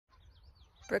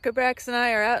Brickabrax and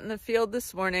I are out in the field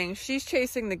this morning. She's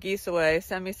chasing the geese away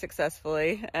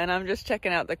semi-successfully, and I'm just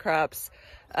checking out the crops.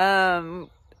 A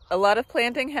lot of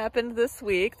planting happened this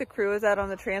week. The crew was out on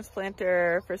the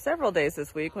transplanter for several days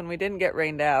this week when we didn't get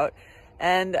rained out.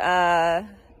 And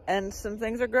some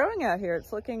things are growing out here.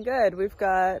 It's looking good. We've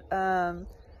got the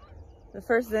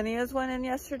first zinnias went in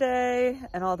yesterday,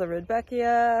 and all the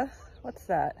rudbeckia. What's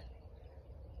that?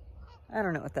 I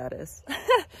don't know what that is.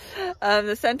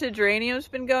 The scented geranium's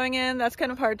been going in. That's kind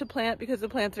of hard to plant because the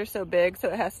plants are so big, so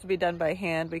it has to be done by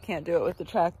hand. We can't do it with the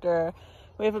tractor.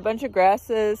 We have a bunch of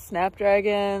grasses,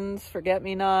 snapdragons,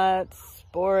 forget-me-nots,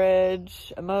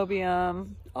 borage,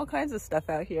 amobium, all kinds of stuff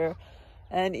out here,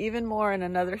 and even more in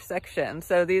another section.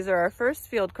 So these are our first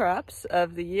field crops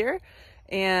of the year,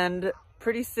 and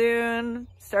pretty soon,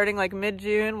 starting like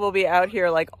mid-June, we'll be out here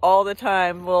like all the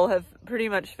time. We'll have pretty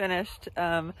much finished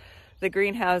the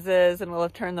greenhouses, and we'll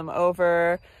have turned them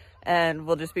over, and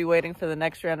we'll just be waiting for the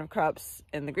next round of crops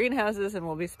in the greenhouses, and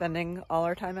we'll be spending all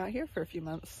our time out here for a few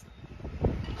months.